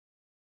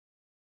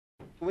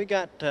We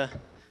got a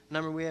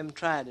number we haven't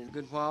tried in a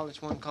good while.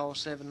 It's one called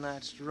 7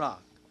 Nights to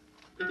Rock.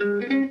 I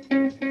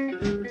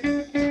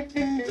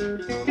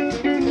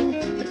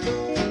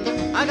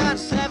got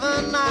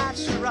 7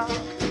 nights to rock.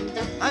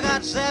 I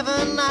got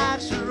 7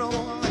 nights to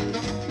roll.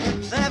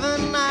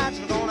 7 nights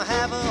I'm gonna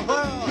have a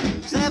whirl.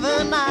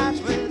 7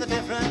 nights with a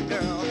different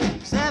girl.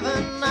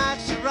 7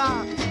 nights to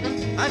rock.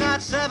 I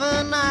got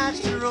 7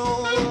 nights to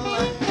roll.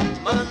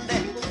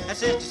 Monday at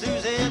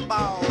Sister Susie's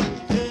ball.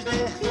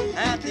 Tuesday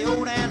at the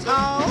old dance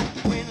hall.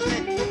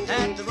 Wednesday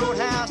at the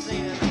Roadhouse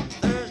Inn.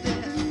 Thursday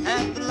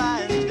at the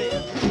Lion's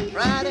Den.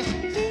 Friday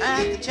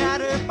at the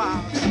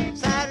Chatterbox.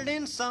 Saturday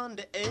and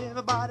Sunday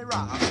everybody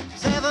rocks.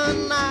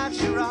 7 nights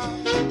to rock.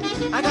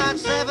 I got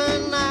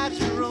 7 nights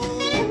to roll.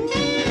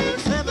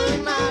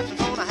 7 nights I'm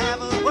gonna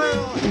have a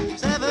whirl.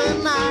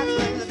 7 nights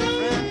with a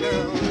different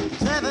girl.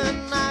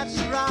 7 nights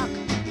to rock.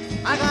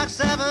 I got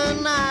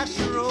 7 nights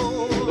to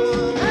roll.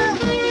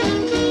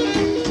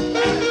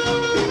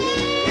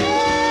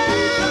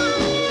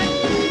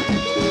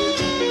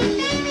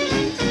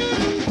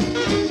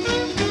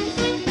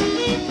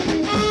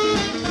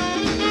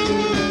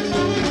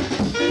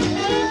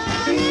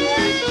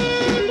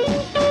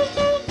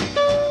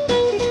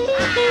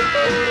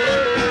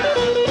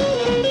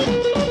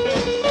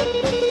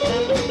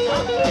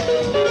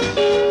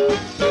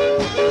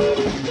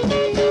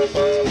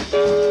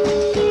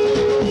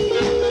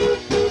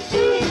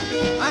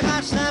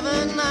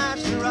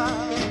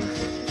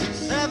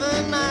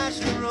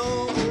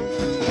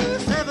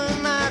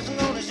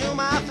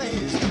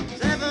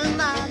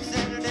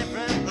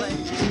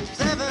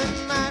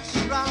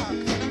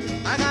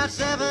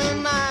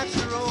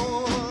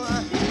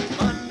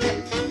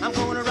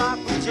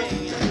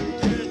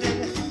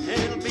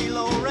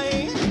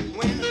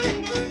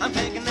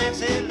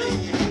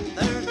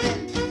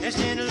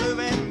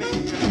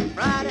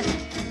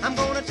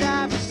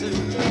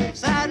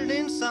 Saturday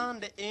and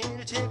Sunday in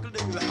a tickle-do.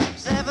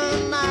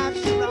 7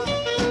 nights to rock.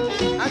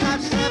 I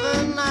got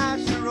 7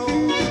 nights to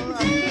roll.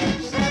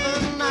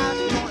 7 nights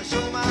I'm gonna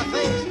show my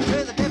face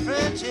with a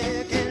different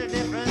chick in a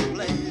different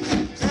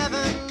place.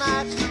 7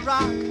 nights to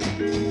rock.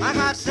 I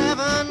got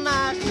 7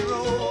 nights to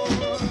roll.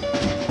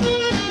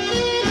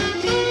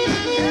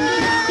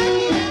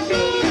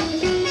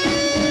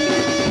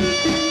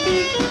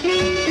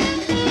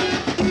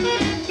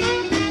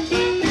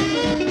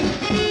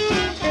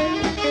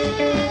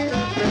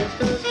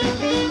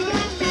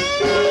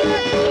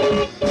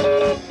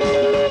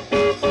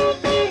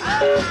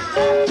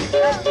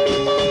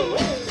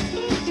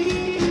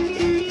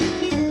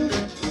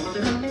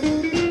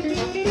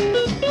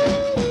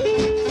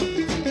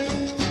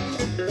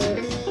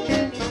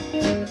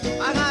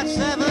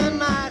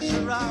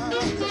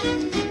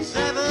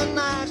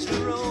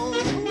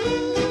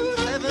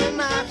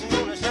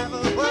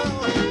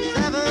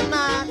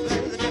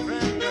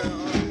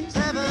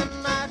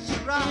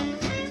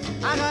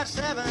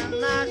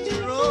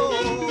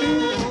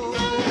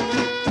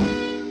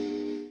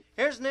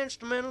 Here's an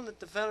instrumental that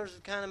the fellers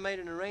have kind of made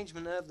an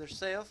arrangement of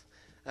themselves.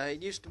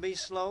 It used to be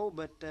slow,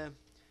 but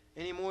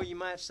anymore you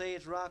might say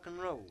it's rock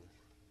and roll.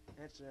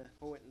 That's a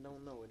poet and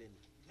don't know it, isn't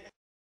it?